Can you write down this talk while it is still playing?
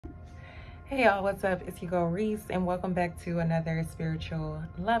Hey y'all, what's up? It's your girl Reese, and welcome back to another Spiritual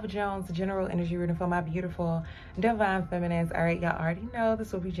Love Jones general energy reading for my beautiful divine feminines. All right, y'all already know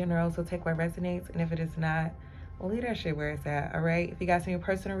this will be general, so take what resonates, and if it is not, leave that shit where it's at. All right, if you guys need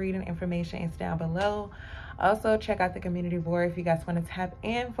personal reading information, it's down below. Also, check out the community board if you guys want to tap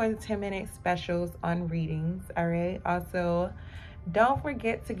in for the 10-minute specials on readings. All right, also don't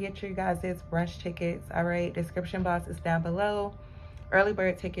forget to get your guys' brunch tickets. All right, description box is down below. Early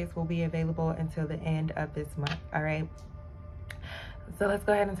bird tickets will be available until the end of this month. All right, so let's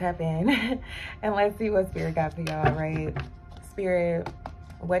go ahead and tap in and let's see what Spirit got for y'all. Right, Spirit,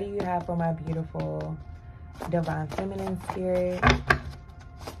 what do you have for my beautiful divine feminine? Spirit,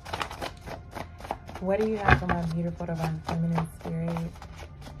 what do you have for my beautiful divine feminine? Spirit,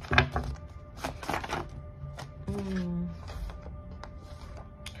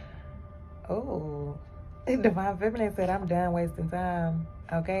 oh, divine feminine said, I'm done wasting time.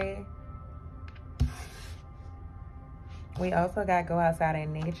 Okay, we also got go outside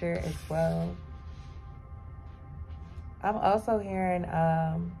in nature as well. I'm also hearing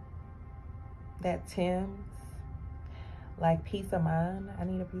that Tim's, like, peace of mind. I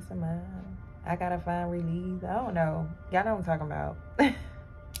need a peace of mind. I gotta find relief. I don't know. Y'all know what I'm talking about.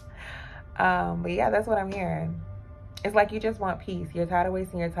 But yeah, that's what I'm hearing. It's like you just want peace. You're tired of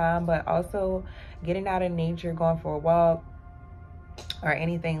wasting your time, but also getting out in nature, going for a walk or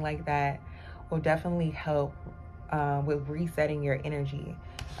anything like that will definitely help with resetting your energy.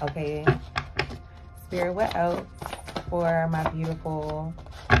 Okay, Spirit, what else for my beautiful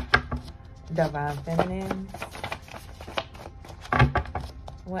divine feminine?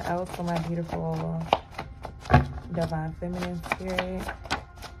 What else for my beautiful divine feminine? Spirit,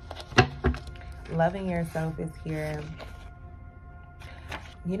 loving yourself is here.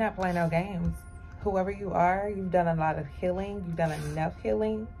 You're not playing no games. Whoever you are, you've done a lot of healing. You've done enough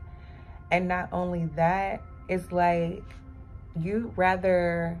healing. And not only that, it's like you'd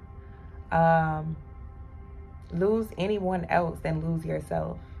rather lose anyone else than lose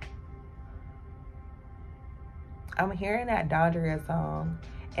yourself. I'm hearing that Dondria song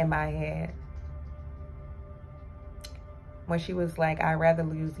in my head, when she was like, I'd rather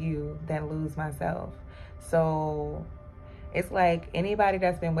lose you than lose myself. So it's like anybody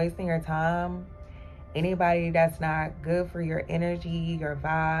that's been wasting your time, anybody that's not good for your energy, your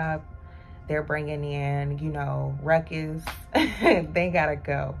vibe, they're bringing in, you know, ruckus. They gotta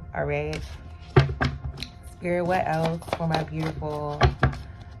go. All right, Spirit, what else for my beautiful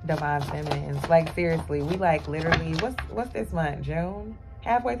divine feminines? Like, seriously, we like literally, what's this month? June?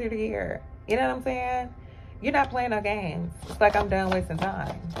 Halfway through the year. You know what I'm saying? You're not playing no games. It's like I'm done wasting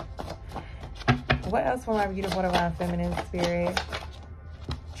time. What else for my beautiful divine feminine? Spirit,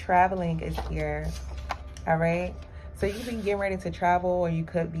 traveling is here. All right, so you could be getting ready to travel, or you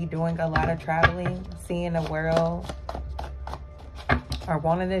could be doing a lot of traveling, seeing the world, or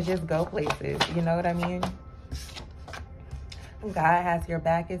wanting to just go places. You know what I mean? God has your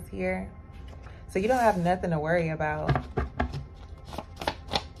back is here, so you don't have nothing to worry about.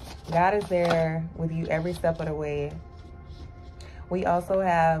 God is there with you every step of the way. We also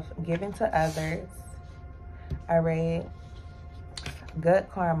have given to others. All right, good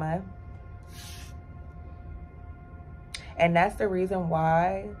karma. And that's the reason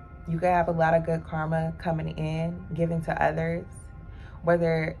why you can have a lot of good karma coming in, giving to others,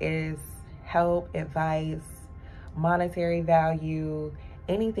 whether it is help, advice, monetary value,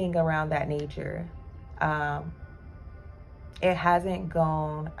 anything around that nature. It hasn't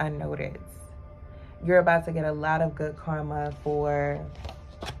gone unnoticed. You're about to get a lot of good karma for,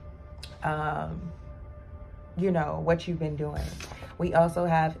 you know, what you've been doing. We also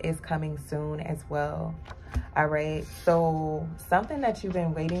have is coming soon as well. All right, so something that you've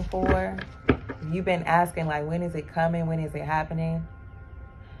been waiting for, you've been asking, like, when is it coming? When is it happening?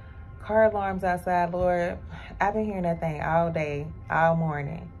 Car alarms outside, Lord. I've been hearing that thing all day, all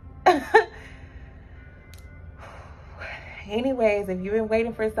morning. Anyways, if you've been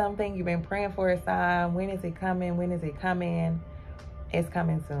waiting for something, you've been praying for a sign, when is it coming? When is it coming? It's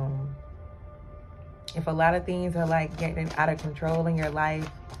coming soon. If a lot of things are like getting out of control in your life,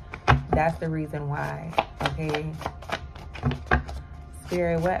 that's the reason why. Okay,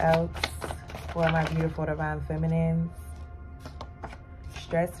 Spirit, what else for my beautiful divine feminines?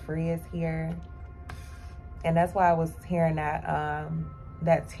 Stress-free is here. And that's why I was hearing that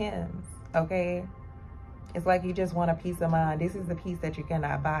that Tim's. Okay, it's like you just want a peace of mind. This is the peace that you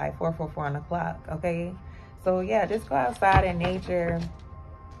cannot buy. 444 on the clock. Okay, so yeah, just go outside in nature,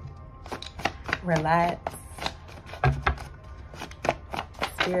 relax.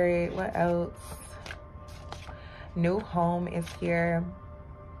 Spirit, what else? New home is here.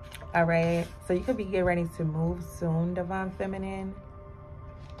 All right. So you could be getting ready to move soon, Divine Feminine.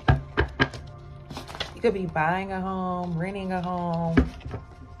 You could be buying a home, renting a home.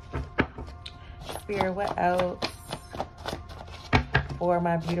 Spirit, what else for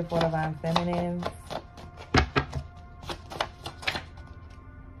my beautiful Divine Feminines?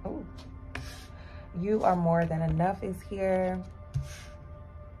 Oh, you are more than enough is here.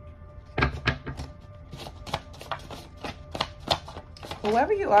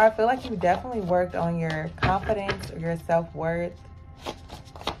 Whoever you are, I feel like you definitely worked on your confidence or your self-worth.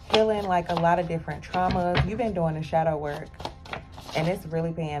 Healing like a lot of different traumas. You've been doing the shadow work and it's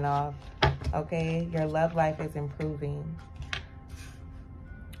really paying off. Okay, your love life is improving.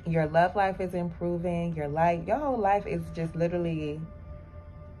 Your love life is improving. Your whole life is just literally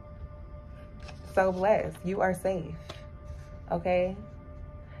so blessed. You are safe. Okay,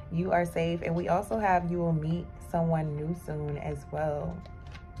 you are safe. And we also have you will meet someone new soon as well.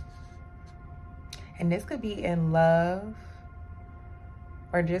 And this could be in love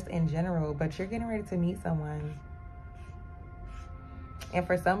or just in general, but you're getting ready to meet someone. And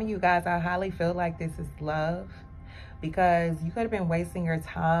for some of you guys, I highly feel like this is love, because you could have been wasting your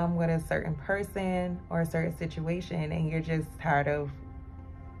time with a certain person or a certain situation and you're just tired of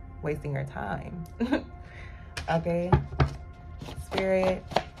wasting your time. Okay, Spirit,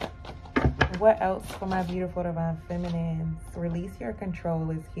 what else for my beautiful Divine Feminines? Release your control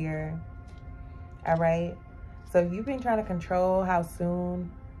is here. All right. So you've been trying to control how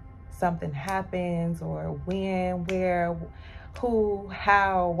soon something happens, or when, where, who,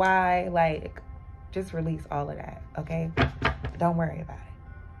 how, why. Like, just release all of that. Okay. Don't worry about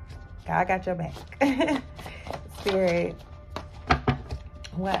it. God got your back. Spirit,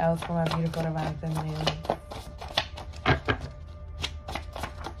 what else for my beautiful Divine Feminine?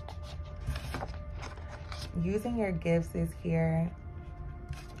 Using your gifts is here.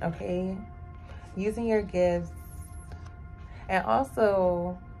 Okay, using your gifts. And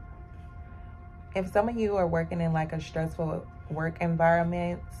also, if some of you are working in like a stressful work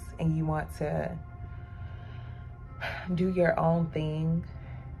environment and you want to do your own thing,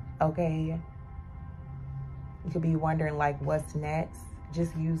 okay, you could be wondering like what's next.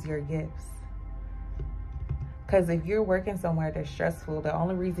 Just use your gifts. Because if you're working somewhere that's stressful, the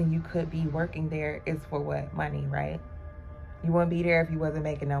only reason you could be working there is for what? Money, right? You wouldn't be there if you wasn't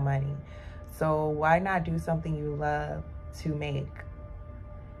making no money. So why not do something you love to make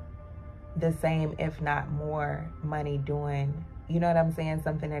the same, if not more, money doing, you know what I'm saying?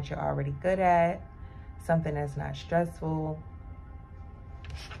 Something that you're already good at, something that's not stressful.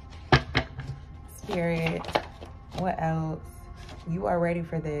 Spirit, what else? You are ready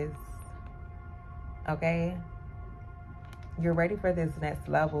for this. Okay? You're ready for this next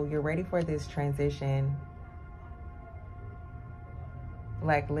level. You're ready for this transition.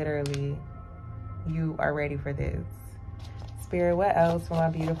 Like literally, you are ready for this. Spirit, what else for my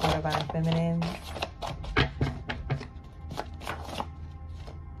beautiful Divine Feminine?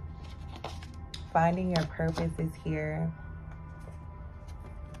 Finding your purpose is here.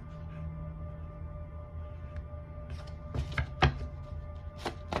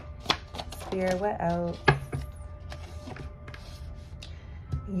 Spirit, what else?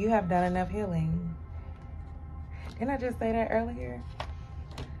 You have done enough healing. Didn't I just say that earlier?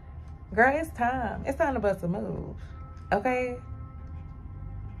 Girl, it's time. It's time to bust a move. Okay?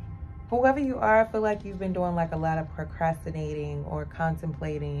 Whoever you are, I feel like you've been doing like a lot of procrastinating or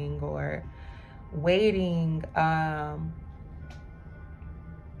contemplating or waiting,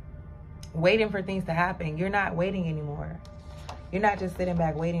 waiting for things to happen. You're not waiting anymore. You're not just sitting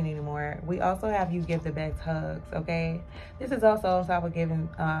back waiting anymore. We also have you give the best hugs, okay? This is also on top of giving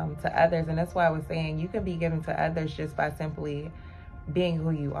to others. And that's why I was saying you can be giving to others just by simply being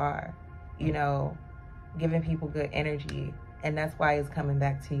who you are, you know, giving people good energy. And that's why it's coming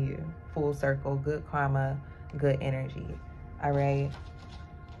back to you. Full circle, good karma, good energy, all right?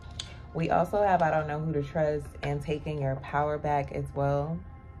 We also have I don't know who to trust and taking your power back as well,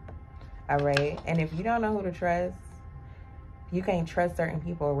 all right? And if you don't know who to trust, you can't trust certain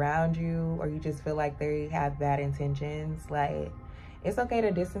people around you, or you just feel like they have bad intentions, like, it's okay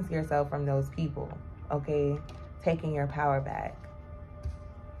to distance yourself from those people, okay? Taking your power back.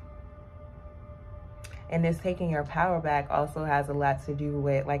 And this taking your power back also has a lot to do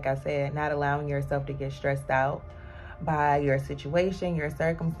with, like I said, not allowing yourself to get stressed out by your situation, your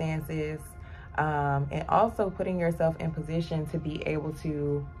circumstances, and also putting yourself in position to be able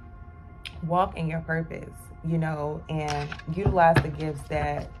to walk in your purpose, you know, and utilize the gifts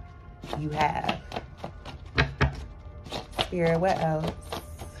that you have. Spirit, what else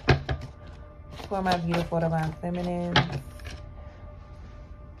for my beautiful Divine Feminine?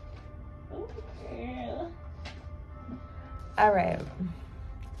 All right.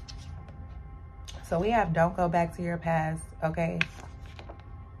 So we have don't go back to your past, okay?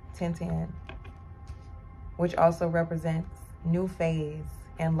 10-10, which also represents new phase,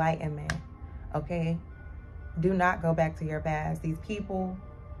 enlightenment, okay? Do not go back to your past. These people,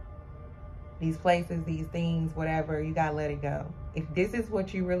 these places, these things, whatever, you gotta let it go. If this is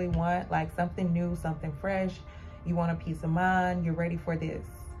what you really want, like something new, something fresh, you want a peace of mind, you're ready for this,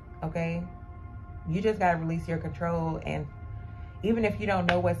 okay? You just gotta release your control, and even if you don't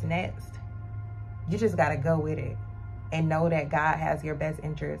know what's next, you just gotta go with it and know that God has your best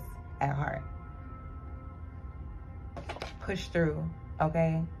interests at heart. Push through,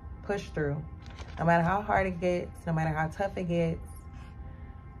 okay? Push through. No matter how hard it gets, no matter how tough it gets,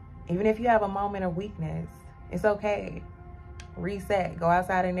 even if you have a moment of weakness, it's okay. Reset, go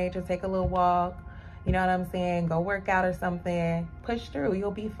outside in nature, take a little walk, you know what I'm saying? Go work out or something. Push through,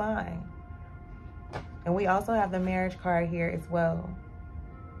 you'll be fine. And we also have the marriage card here as well.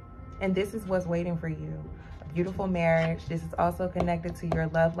 And this is what's waiting for you. A beautiful marriage. This is also connected to your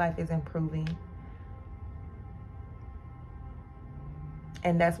love life is improving.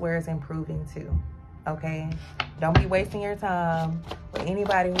 And that's where it's improving too, okay? Don't be wasting your time with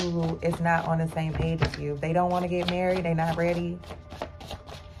anybody who is not on the same page as you. If they don't want to get married, they're not ready.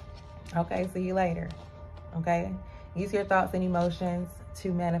 Okay, see you later, okay? Use your thoughts and emotions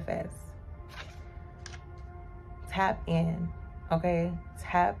to manifest. Tap in, okay?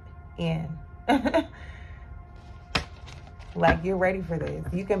 Tap in. Like, you're ready for this.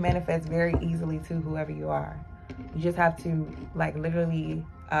 You can manifest very easily to whoever you are. You just have to, like, literally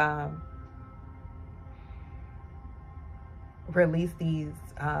release these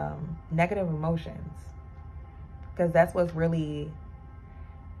negative emotions, because that's what's really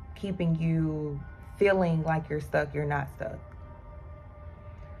keeping you feeling like you're stuck. You're not stuck.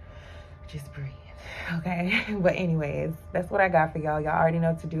 Just breathe, okay? But anyways, that's what I got for y'all. Y'all already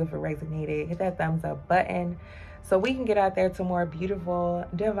know what to do if it resonated. Hit that thumbs up button so we can get out there to more beautiful,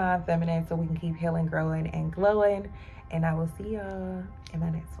 divine feminine, so we can keep healing, growing, and glowing. And I will see y'all in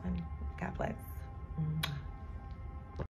my next one. God bless.